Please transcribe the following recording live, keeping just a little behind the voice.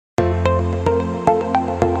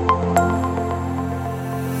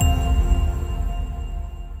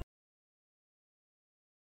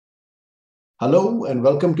Hello and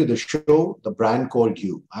welcome to the show, The Brand Called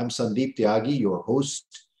You. I'm Sandeep Tyagi, your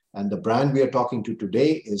host, and the brand we are talking to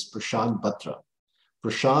today is Prshant Batra.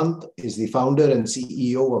 Prashant is the founder and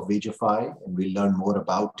CEO of WageFi, and we'll learn more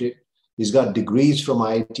about it. He's got degrees from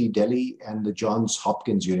IIT Delhi and the Johns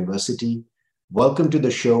Hopkins University. Welcome to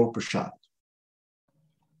the show, Prashant.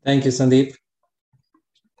 Thank you, Sandeep.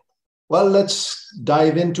 Well, let's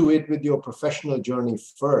dive into it with your professional journey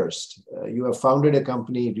first. You have founded a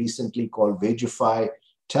company recently called WageFi.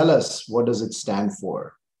 Tell us, what does it stand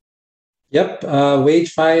for? Yep,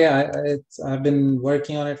 WageFi, I've been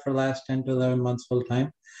working on it for the last 10 to 11 months full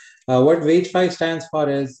time. What WageFi stands for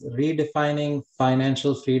is redefining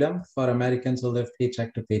financial freedom for Americans who live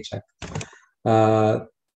paycheck to paycheck.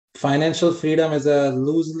 Financial freedom is a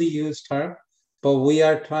loosely used term, but we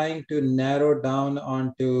are trying to narrow down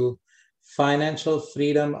onto financial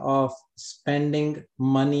freedom of spending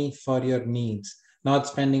money for your needs, not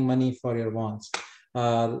spending money for your wants.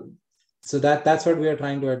 So that's what we are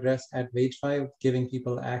trying to address at WageFi, giving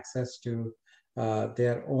people access to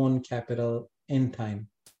their own capital in time.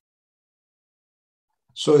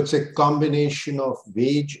 So it's a combination of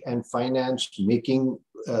wage and finance making.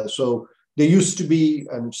 So there used to be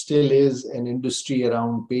and still is an industry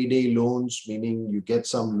around payday loans, meaning you get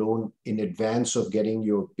some loan in advance of getting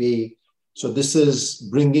your pay. So this is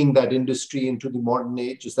bringing that industry into the modern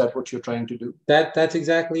age. Is that what you're trying to do? That's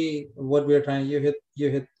exactly what we're trying. You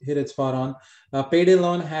hit it spot on. Payday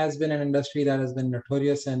loan has been an industry that has been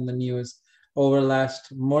notorious in the news over the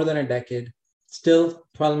last more than a decade. Still,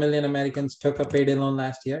 12 million Americans took a payday loan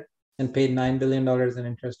last year and paid $9 billion in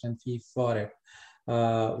interest and fee for it.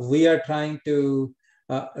 We are trying to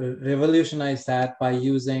revolutionize that by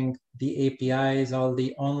using the APIs, all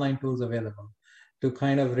the online tools available, to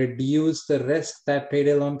kind of reduce the risk that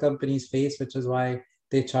payday loan companies face, which is why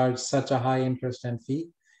they charge such a high interest and fee,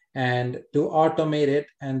 and to automate it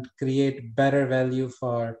and create better value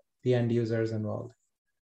for the end users involved.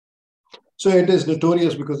 So it is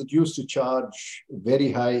notorious because it used to charge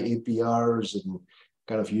very high APRs and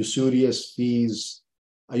kind of usurious fees.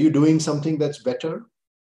 Are you doing something that's better?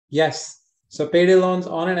 Yes. So payday loans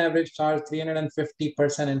on an average charge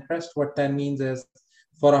 350% interest. What that means is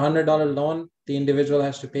for a $100 loan, the individual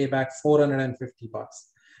has to pay back $450.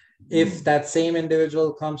 If that same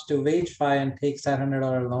individual comes to WageFi and takes that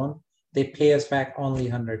 $100 loan, they pay us back only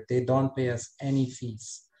 100. They don't pay us any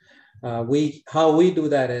fees. How we do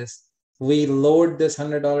that is we load this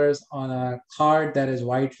 $100 on a card that is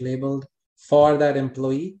white labeled for that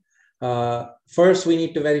employee. First, we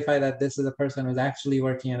need to verify that this is a person who's actually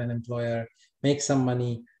working at an employer, make some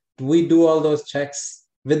money. We do all those checks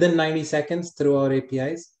within 90 seconds through our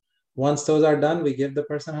APIs. Once those are done, we give the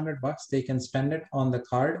person $100. They can spend it on the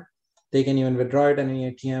card. They can even withdraw it in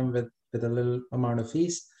an ATM with a little amount of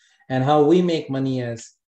fees. And how we make money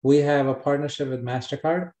is we have a partnership with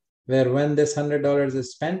MasterCard, where when this $100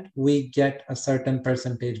 is spent, we get a certain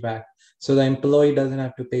percentage back. So the employee doesn't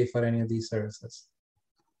have to pay for any of these services.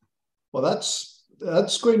 Well,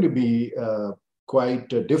 that's going to be quite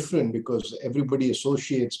different because everybody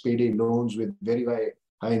associates payday loans with very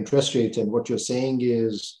high interest rates. And what you're saying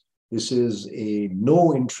is this is a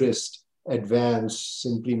no interest advance,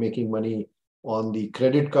 simply making money on the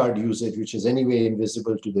credit card usage, which is anyway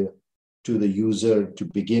invisible to the user to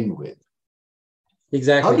begin with.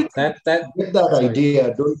 Exactly. How did you get that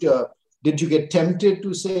idea? Did you get tempted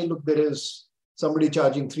to say, look, there is somebody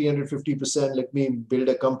charging 350%, let me build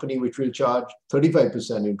a company which will charge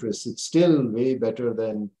 35% interest? It's still way better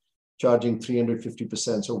than charging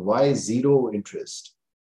 350%. So why zero interest?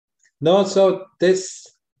 No, so this,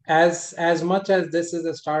 as much as this is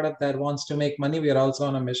a startup that wants to make money, we are also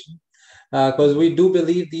on a mission because we do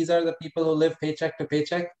believe these are the people who live paycheck to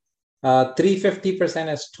paycheck.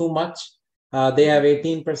 350% is too much. They have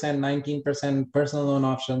 18%, 19% personal loan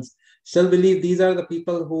options. Still believe these are the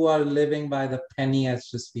people who are living by the penny, as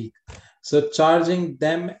to speak. So charging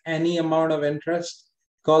them any amount of interest,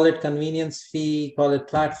 call it convenience fee, call it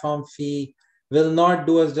platform fee, will not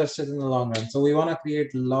do us justice in the long run. So we want to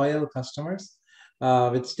create loyal customers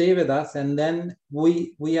which stay with us, and then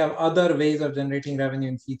we have other ways of generating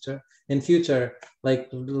revenue in future, like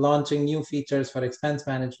launching new features for expense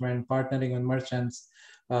management, partnering with merchants.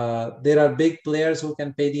 There are big players who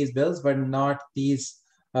can pay these bills, but not these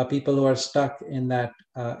people who are stuck in that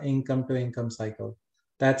income to income cycle.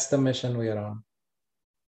 That's the mission we are on.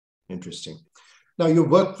 Interesting. Now, you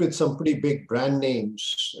worked with some pretty big brand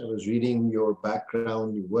names. I was reading your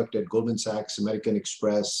background. You worked at Goldman Sachs, American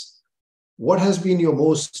Express. What has been your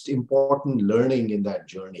most important learning in that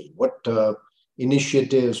journey? What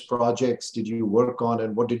initiatives, projects did you work on,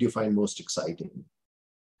 and what did you find most exciting?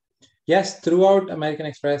 Yes, throughout American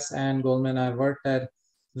Express and Goldman, I've worked at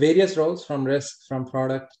various roles from risk, from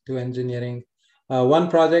product to engineering. One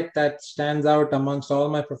project that stands out amongst all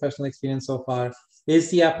my professional experience so far is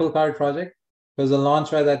the Apple Card project. It was a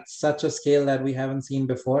launch was at such a scale that we haven't seen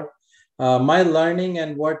before. My learning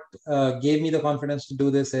and what gave me the confidence to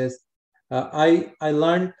do this is I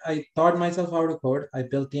taught myself how to code. I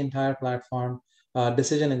built the entire platform,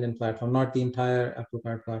 decision engine platform, not the entire Apple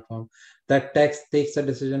Card platform. That text takes a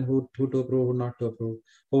decision who to approve, who not to approve.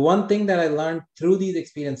 But one thing that I learned through these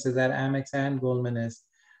experiences at Amex and Goldman is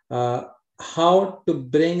uh, how to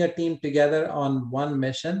bring a team together on one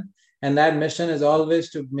mission. And that mission is always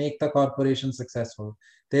to make the corporation successful.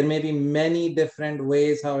 There may be many different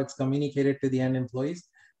ways how it's communicated to the end employees,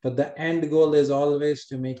 but the end goal is always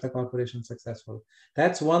to make the corporation successful.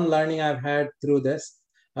 That's one learning I've had through this.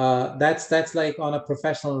 That's like on a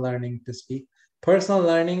professional learning to speak. Personal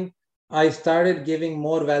learning, I started giving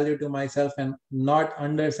more value to myself and not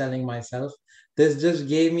underselling myself. This just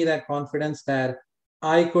gave me that confidence that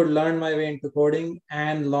I could learn my way into coding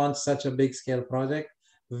and launch such a big scale project,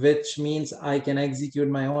 which means I can execute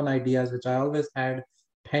my own ideas, which I always had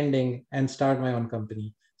pending, and start my own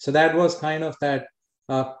company. So that was kind of that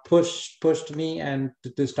pushed me and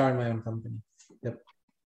to start my own company. Yep.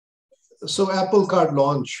 So Apple Card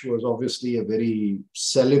launch was obviously a very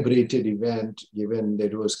celebrated event, given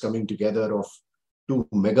that it was coming together of two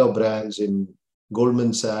mega brands in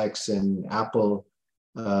Goldman Sachs and Apple.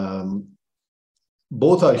 Um,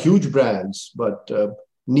 Both are huge brands, but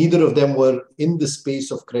neither of them were in the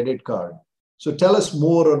space of credit card. So tell us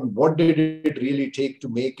more on what did it really take to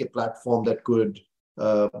make a platform that could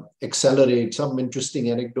accelerate. Some interesting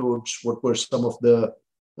anecdotes. What were some of the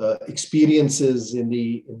experiences in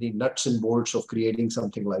the nuts and bolts of creating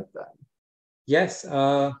something like that? Yes,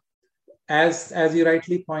 as you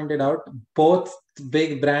rightly pointed out, both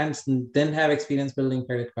big brands didn't have experience building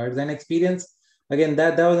credit cards, and experience again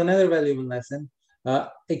that was another valuable lesson.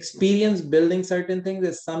 Experience building certain things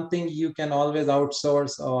is something you can always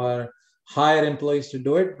outsource or hire employees to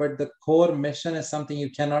do it, but the core mission is something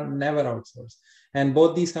you cannot never outsource. And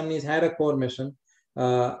both these companies had a core mission.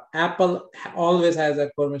 Apple always has a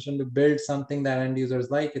core mission to build something that end users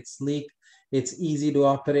like. It's sleek, it's easy to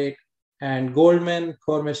operate, and Goldman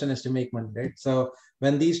core mission is to make money, right? So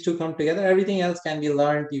when these two come together, everything else can be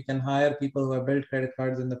learned. You can hire people who have built credit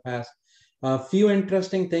cards in the past. A few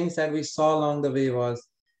interesting things that we saw along the way was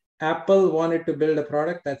Apple wanted to build a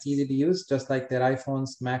product that's easy to use, just like their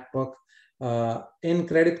iPhones, MacBook. In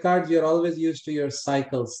credit cards, you're always used to your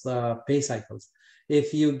cycles, pay cycles.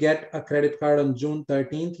 If you get a credit card on June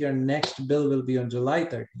 13th, your next bill will be on July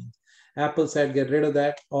 13th. Apple said, get rid of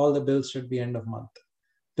that. All the bills should be end of month.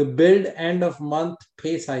 To build end of month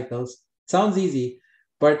pay cycles sounds easy,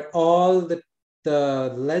 but all the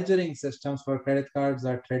ledgering systems for credit cards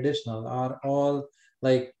are traditional, are all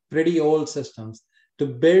like pretty old systems. To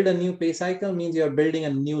build a new pay cycle means you're building a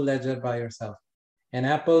new ledger by yourself. And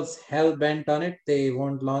Apple's hell bent on it. They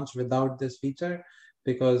won't launch without this feature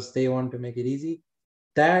because they want to make it easy.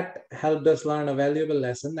 That helped us learn a valuable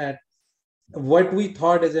lesson that what we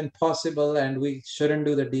thought is impossible and we shouldn't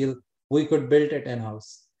do the deal, we could build it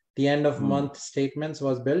in-house. The end of month statements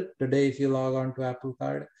was built. Today, if you log on to Apple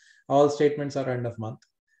Card, all statements are end of month.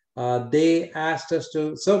 They asked us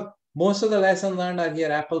to, so most of the lessons learned are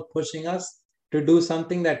here, Apple pushing us to do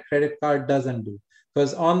something that credit card doesn't do.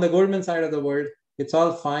 Because on the Goldman side of the world, it's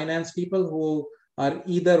all finance people who are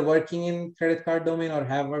either working in credit card domain or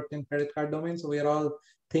have worked in credit card domain. So we are all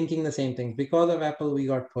thinking the same thing. Because of Apple, we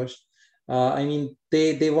got pushed. I mean,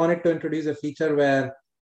 they wanted to introduce a feature where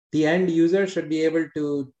the end user should be able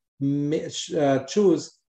to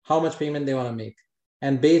choose how much payment they want to make.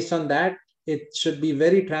 And based on that, it should be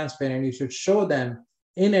very transparent. You should show them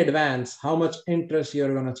in advance how much interest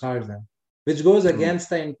you're going to charge them, which goes against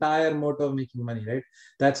the entire motto of making money, right?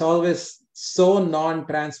 That's always so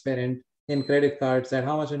non-transparent in credit cards, that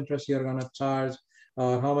how much interest you're going to charge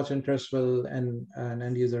or how much interest will an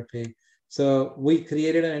end user pay. So we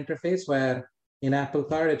created an interface where in Apple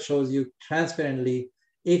Card, it shows you transparently,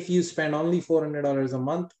 if you spend only $400 a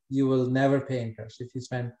month, you will never pay interest. If you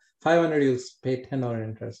spend $500, you'll pay $10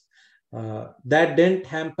 interest. That didn't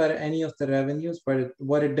hamper any of the revenues, but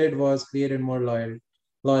what it did was created more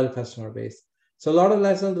loyal customer base. So a lot of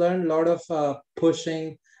lessons learned, a lot of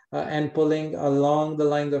pushing and pulling along the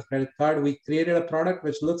lines of credit card. We created a product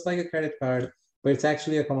which looks like a credit card, but it's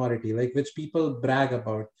actually a commodity, like which people brag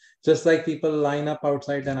about. Just like people line up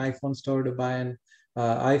outside an iPhone store to buy an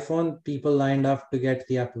iPhone, people lined up to get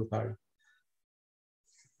the Apple Card.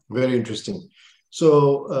 Very interesting.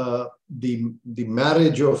 So the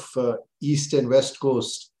marriage of East and West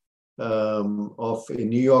Coast of a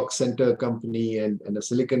New York center company and a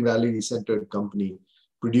Silicon Valley centered company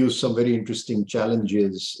produce some very interesting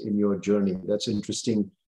challenges in your journey. That's interesting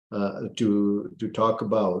to talk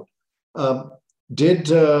about.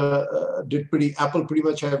 Did Apple pretty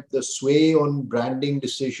much have the sway on branding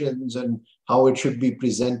decisions and how it should be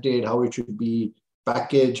presented, how it should be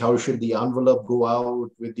packaged, how should the envelope go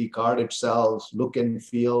out with the card itself, look and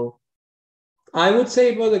feel? I would say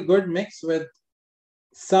it was a good mix with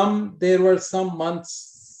there were some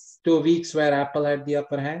months to weeks where Apple had the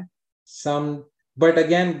upper hand. But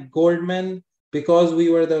again, Goldman, because we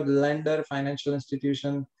were the lender financial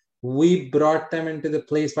institution, we brought them into the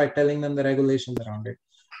place by telling them the regulations around it.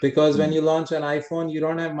 Because when you launch an iPhone, you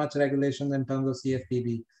don't have much regulations in terms of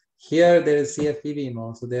CFPB. Here, there is CFPB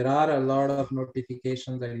involved. So there are a lot of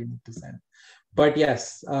notifications that you need to send. But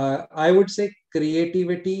yes, I would say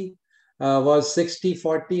creativity was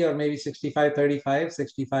 60-40 or maybe 65-35,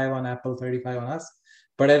 65 on Apple, 35 on us.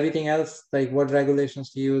 But everything else, like what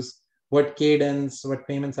regulations to use, what cadence, what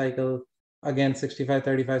payment cycle, again,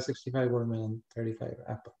 65-35, 65 Goldman, 35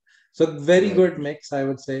 Apple. So very good mix, I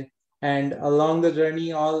would say. And along the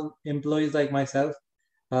journey, all employees like myself,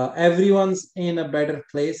 everyone's in a better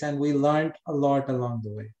place, and we learned a lot along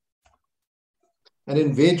the way. And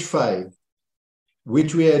in WageFi,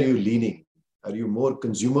 which way are you leaning? Are you more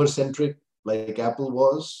consumer-centric like Apple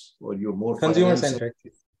was, or you're more consumer-centric?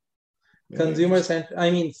 Consumer-centric. I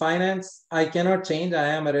mean, finance, I cannot change. I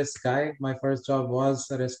am a risk guy. My first job was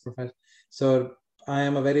a risk professional. So I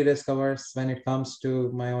am a very risk-averse when it comes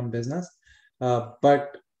to my own business.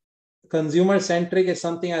 But consumer-centric is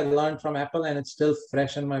something I learned from Apple, and it's still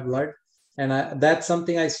fresh in my blood. And that's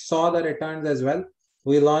something I saw the returns as well.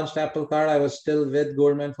 We launched Apple Card. I was still with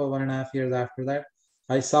Goldman for 1.5 years after that.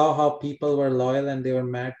 I saw how people were loyal and they were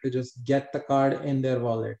mad to just get the card in their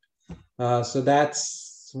wallet. So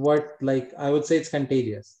that's what, like, I would say it's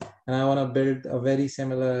contagious. And I want to build a very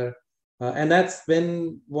similar, and that's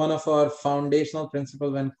been one of our foundational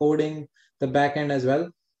principles when coding the backend as well,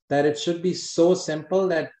 that it should be so simple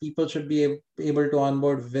that people should be able to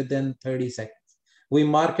onboard within 30 seconds. We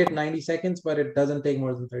market 90 seconds, but it doesn't take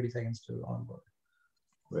more than 30 seconds to onboard.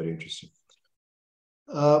 Very interesting.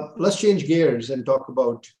 Let's change gears and talk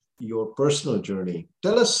about your personal journey.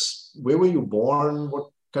 Tell us, where were you born? What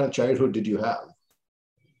kind of childhood did you have?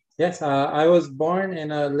 Yes, I was born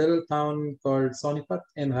in a little town called Sonipat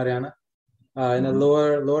in Haryana, in a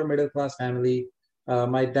lower middle class family.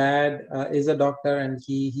 My dad is a doctor, and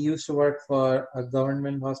he used to work for a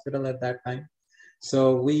government hospital at that time.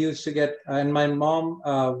 So we used to get, and my mom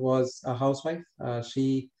was a housewife.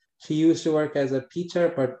 She used to work as a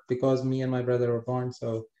teacher, but because me and my brother were born,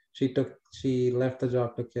 so she left the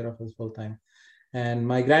job, took care of us full time. And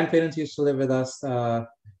my grandparents used to live with us,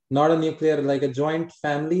 not a nuclear, like a joint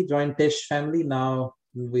family, joint-ish family. Now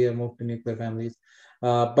we have moved to nuclear families.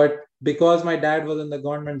 But because my dad was in the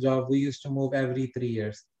government job, we used to move every 3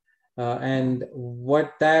 years. And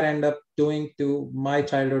what that ended up doing to my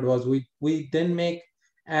childhood was we didn't make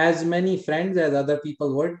as many friends as other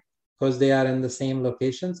people would, because they are in the same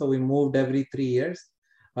location. So we moved every 3 years.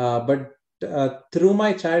 But through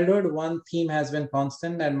my childhood, one theme has been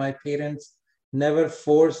constant, and my parents never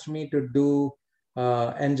forced me to do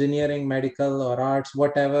engineering, medical, or arts.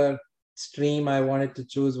 Whatever stream I wanted to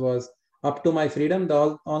choose was up to my freedom.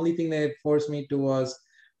 The only thing they forced me to was,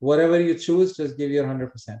 whatever you choose, just give your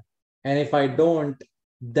 100%. And if I don't,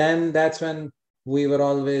 then that's when we were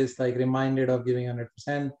always like reminded of giving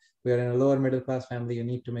 100%. We are in a lower middle class family. You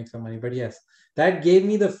need to make some money. But yes, that gave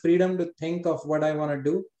me the freedom to think of what I want to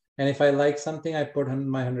do. And if I like something, I put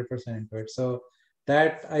my 100% into it. So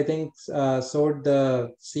that, I think, sowed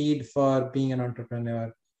the seed for being an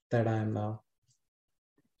entrepreneur that I am now.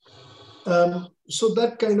 So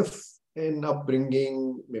that kind of an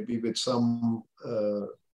upbringing, maybe with some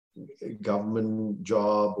government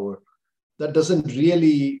job, or that doesn't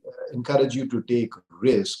really encourage you to take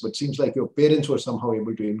risk, but seems like your parents were somehow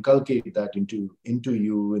able to inculcate that into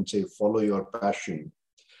you and say, follow your passion.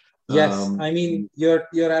 Yes, I mean,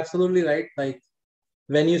 you're absolutely right. Like,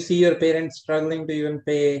 when you see your parents struggling to even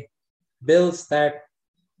pay bills, that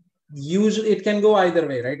usually it can go either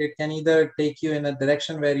way, right? It can either take you in a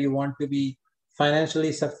direction where you want to be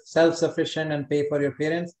financially self-sufficient and pay for your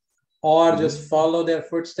parents, or just follow their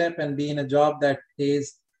footstep and be in a job that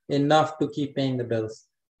pays enough to keep paying the bills.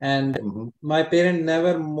 And my parent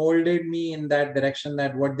never molded me in that direction,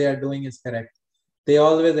 that what they are doing is correct. They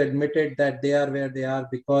always admitted that they are where they are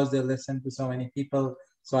because they listen to so many people.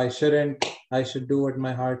 So I should do what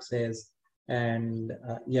my heart says. And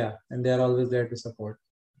and they're always there to support.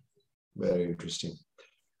 Very interesting.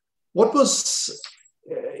 What was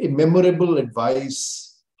a memorable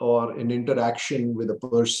advice or an interaction with a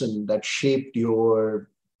person that shaped your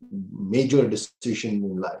major decision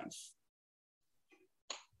in life?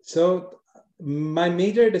 So my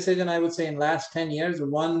major decision, I would say in last 10 years,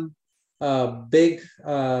 one big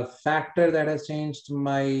factor that has changed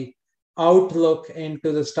my outlook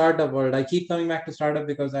into the startup world. I keep coming back to startup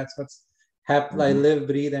because that's what's happened. I live,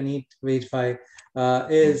 breathe, and eat WageFi.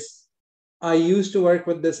 Is I used to work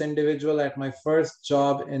with this individual at my first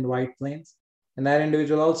job in White Plains. And that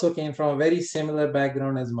individual also came from a very similar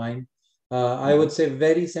background as mine. I would say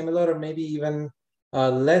very similar, or maybe even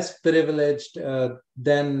less privileged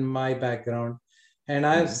than my background. And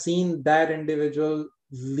I've seen that individual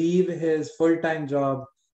leave his full-time job,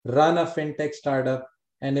 run a fintech startup,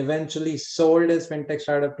 and eventually sold his fintech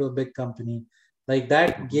startup to a big company. Like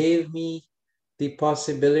that gave me the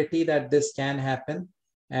possibility that this can happen.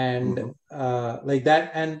 And like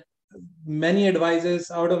that, and many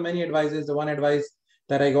advices, out of many advices, the one advice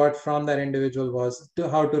that I got from that individual was to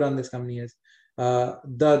how to run this company is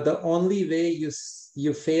the only way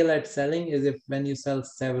you fail at selling is if when you sell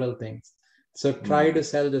several things. So try to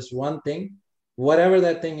sell just one thing, whatever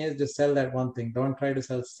that thing is, just sell that one thing. Don't try to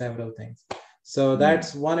sell several things. So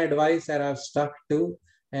that's one advice that I've stuck to,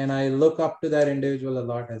 and I look up to that individual a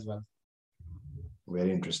lot as well.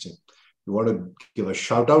 Very interesting. You want to give a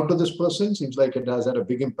shout out to this person? Seems like it has had a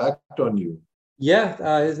big impact on you.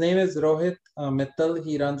 Yeah, his name is Rohit Mittal.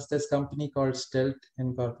 He runs this company called Stilt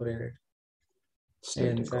Incorporated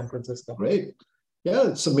in San Francisco. Great. Yeah,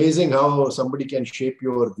 it's amazing how somebody can shape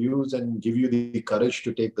your views and give you the courage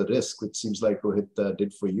to take the risk, which seems like Rohit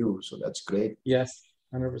did for you. So that's great. Yes,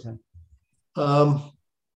 100%.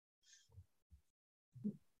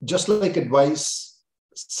 Just like advice,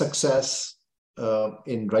 success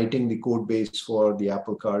in writing the code base for the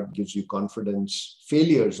Apple Card gives you confidence.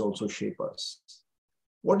 Failures also shape us.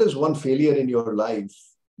 What is one failure in your life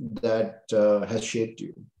that has shaped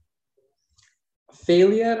you?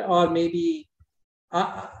 Failure, or maybe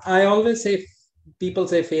I always say, people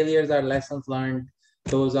say failures are lessons learned.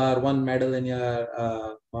 Those are one medal in your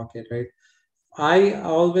pocket, right? I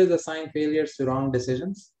always assign failures to wrong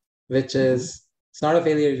decisions, which is, it's not a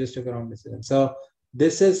failure, you just took a wrong decision. So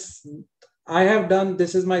this is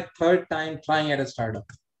my third time trying at a startup.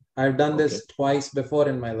 I've done this twice before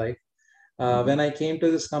in my life. When I came to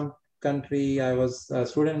this country, I was a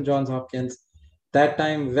student in Johns Hopkins. That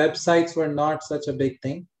time, websites were not such a big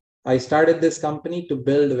thing. I started this company to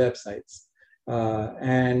build websites.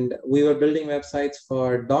 And we were building websites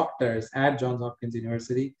for doctors at Johns Hopkins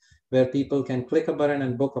University, where people can click a button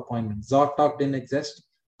and book appointments. ZocDoc didn't exist.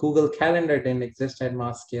 Google Calendar didn't exist at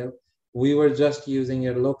mass scale. We were just using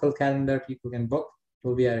your local calendar. People can book.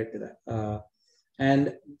 We'll be added to that.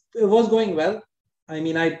 And it was going well. I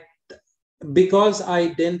mean, because I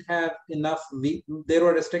didn't have enough, there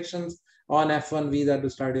were restrictions on F1 visa to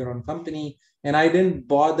start your own company. And I didn't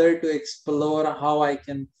bother to explore how I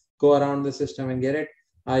can go around the system and get it.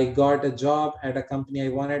 I got a job at a company I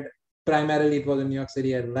wanted. Primarily, it was in New York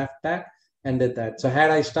City. I left that and did that. So had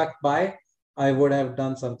I stuck by, I would have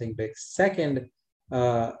done something big. Second,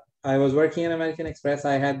 I was working in American Express.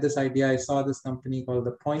 I had this idea. I saw this company called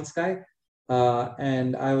the Points Guy.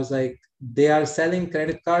 And I was like, they are selling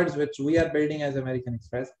credit cards, which we are building as American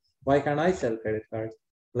Express. Why can't I sell credit cards?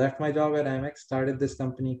 Left my job at Amex, started this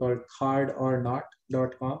company called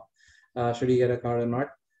cardornot.com. Should you get a card or not?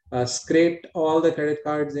 Scraped all the credit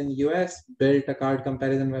cards in US, built a card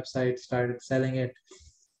comparison website, started selling it.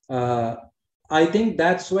 I think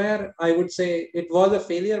that's where I would say it was a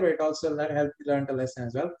failure, but it also helped me learn a lesson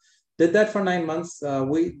as well. Did that for 9 months.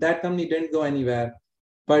 That company didn't go anywhere.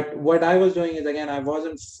 But what I was doing is, again, I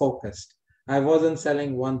wasn't focused. I wasn't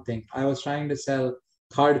selling one thing. I was trying to sell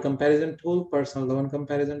card comparison tool, personal loan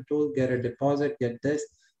comparison tool, get a deposit, get this.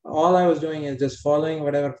 All I was doing is just following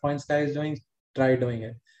whatever Points Guy is doing, try doing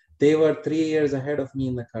it. They were 3 years ahead of me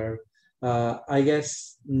in the curve. I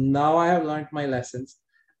guess now I have learned my lessons.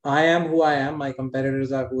 I am who I am. My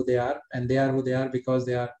competitors are who they are, and they are who they are because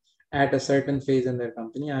they are at a certain phase in their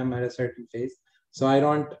company. I'm at a certain phase. So I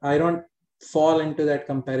don't fall into that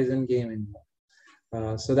comparison game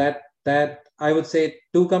anymore. So that I would say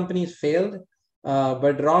 2 companies failed,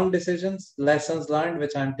 but wrong decisions, lessons learned,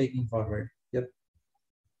 which I'm taking forward. Yep.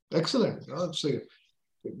 Excellent. That's a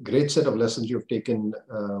great set of lessons you've taken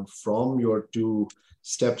from your 2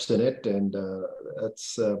 steps in it, and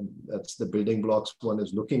that's the building blocks one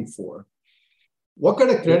is looking for. What kind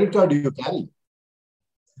of credit card do you carry?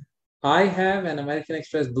 I have an American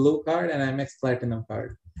Express Blue card and Amex Platinum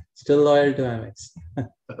card. Still loyal to Amex.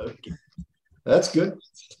 Okay. That's good.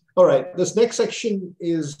 All right. This next section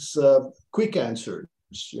is quick answer.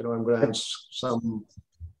 I'm going to answer some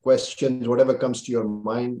questions, whatever comes to your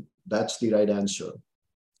mind, that's the right answer.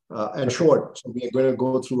 And short, so we are going to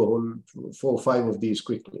go through a whole 4 or 5 of these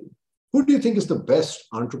quickly. Who do you think is the best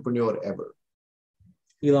entrepreneur ever?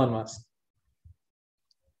 Elon Musk.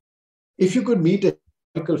 If you could meet a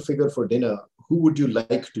historical figure for dinner, who would you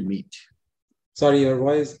like to meet? Sorry, your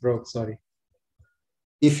voice broke. Sorry.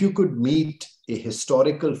 If you could meet a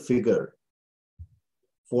historical figure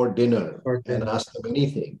for dinner and ask them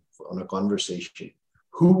anything on a conversation,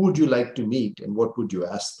 who would you like to meet and what would you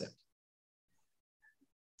ask them?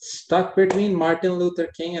 Stuck between Martin Luther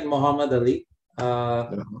King and Muhammad Ali.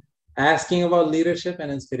 Asking about leadership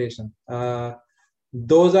and inspiration.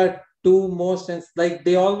 Those are two most, like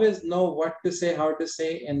they always know what to say, how to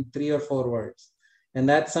say in 3 or 4 words. And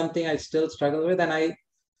that's something I still struggle with. And I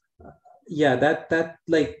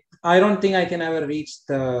don't think I can ever reach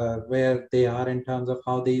where they are in terms of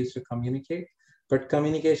how they used to communicate. But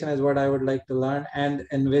communication is what I would like to learn and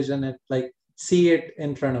envision it, like see it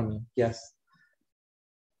in front of me. Yes.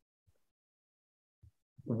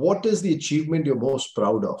 What is the achievement you're most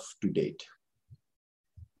proud of to date?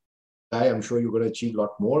 I'm sure you're going to achieve a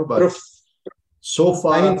lot more, but so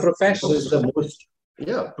far, I mean, professional. What is the most,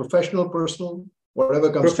 professional, personal,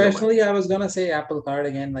 whatever comes professionally, to your mind. I was going to say Apple Card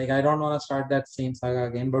again. Like, I don't want to start that same saga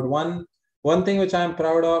again. But one thing which I'm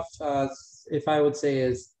proud of, if I would say,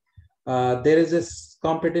 is there is this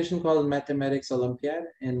competition called Mathematics Olympiad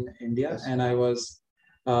in India. Yes. And I was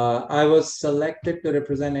selected to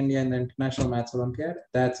represent India in the International Maths Olympiad.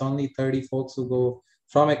 That's only 30 folks who go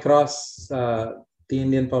from across the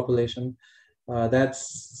Indian population.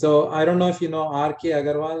 So I don't know if you know R.K.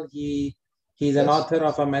 Agarwal. He's an author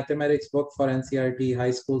of a mathematics book for NCERT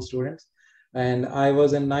high school students. And I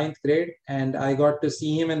was in 9th grade and I got to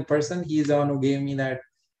see him in person. He's the one who gave me that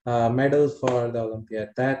medal for the Olympiad.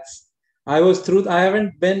 I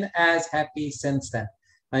haven't been as happy since then.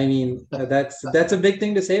 I mean, that's a big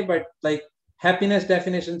thing to say, but like happiness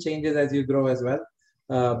definition changes as you grow as well.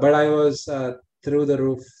 But I was through the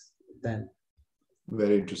roof then.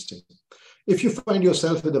 Very interesting. If you find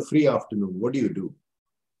yourself with a free afternoon, what do you do?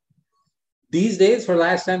 These days, for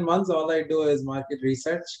last 10 months, all I do is market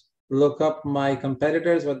research, look up my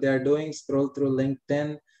competitors, what they are doing, scroll through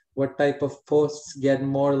LinkedIn, what type of posts get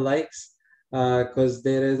more likes, because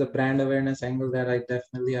there is a brand awareness angle that I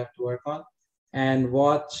definitely have to work on, and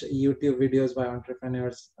watch YouTube videos by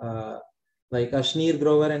entrepreneurs like Ashneer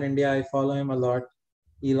Grover in India. I follow him a lot,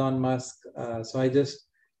 Elon Musk. So I just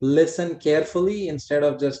listen carefully instead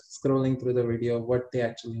of just scrolling through the video, what they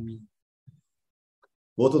actually mean.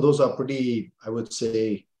 Both of those are pretty, I would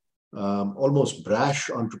say, almost brash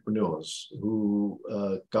entrepreneurs who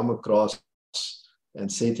come across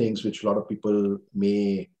and say things which a lot of people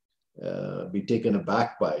may be taken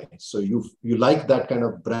aback by. So you like that kind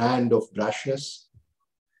of brand of brashness?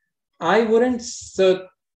 I wouldn't. So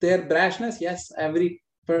their brashness, yes,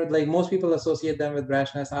 like most people associate them with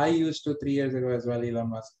brashness. I used to 3 years ago as well, Elon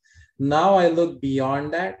Musk. Now I look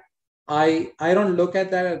beyond that. I don't look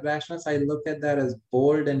at that as brashness. I look at that as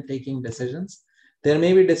bold and taking decisions. There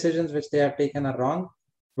may be decisions which they have taken are wrong,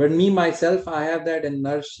 but me, myself, I have that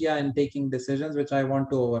inertia in taking decisions which I want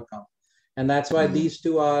to overcome. And that's why these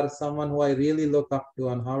two are someone who I really look up to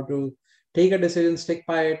on how to take a decision, stick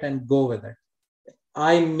by it, and go with it.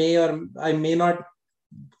 I may or I may not,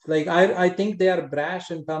 like, I think they are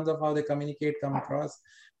brash in terms of how they communicate, come across,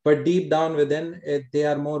 but deep down within it, they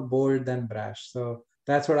are more bold than brash. So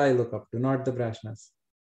that's what I look up to, not the brashness.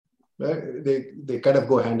 They kind of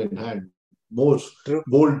go hand in hand. Most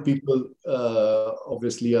bold people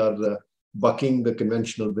obviously are bucking the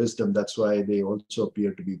conventional wisdom. That's why they also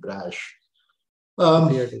appear to be brash.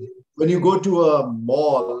 When you go to a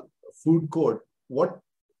mall, food court, what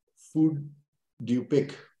food do you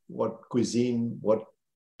pick? What cuisine, what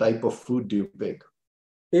type of food do you pick?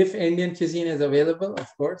 If Indian cuisine is available, of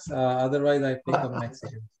course. Otherwise, I pick up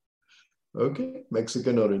Mexican. Okay,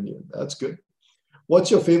 Mexican or Indian. That's good.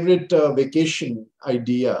 What's your favorite vacation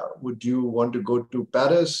idea? Would you want to go to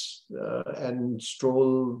Paris and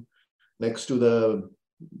stroll next to the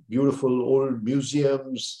beautiful old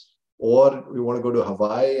museums, or you want to go to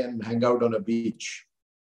Hawaii and hang out on a beach?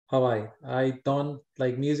 Hawaii. I don't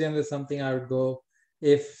like museums is something I would go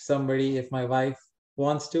if my wife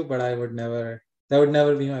wants to, but that would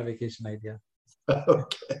never be my vacation idea.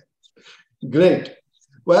 Okay, great.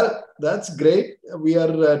 Well, that's great. We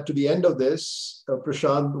are to the end of this.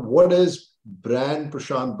 Prashant, what is brand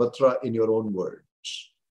Prshant Batra in your own words?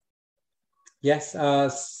 Yes,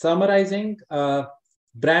 summarizing,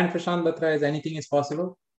 brand Prshant Batra is anything is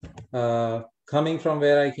possible. Coming from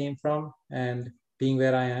where I came from and being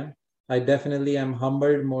where I am, I definitely am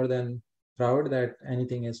humbled more than proud that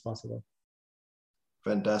anything is possible.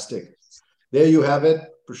 Fantastic. There you have it,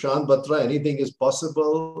 Prshant Batra. Anything is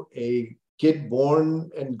possible. A kid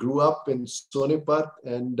born and grew up in Sonipat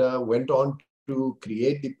and went on to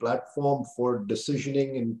create the platform for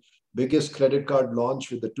decisioning in biggest credit card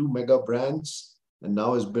launch with the 2 mega brands, and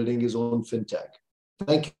now is building his own fintech.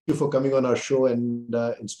 Thank you for coming on our show and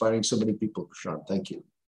inspiring so many people, Prshant. Thank you.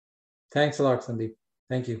 Thanks a lot, Sandeep.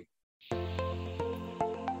 Thank you.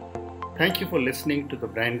 Thank you for listening to the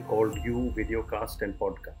Brand Called You videocast and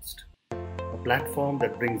podcast, a platform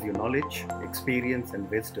that brings you knowledge, experience, and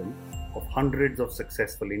wisdom of hundreds of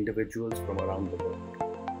successful individuals from around the world.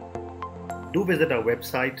 Do visit our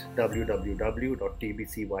website www.tbcy.in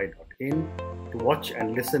to watch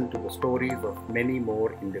and listen to the stories of many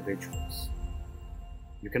more individuals.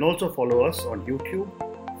 You can also follow us on YouTube,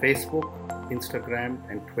 Facebook, Instagram,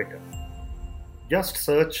 and Twitter. Just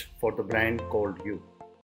search for the Brand Called You.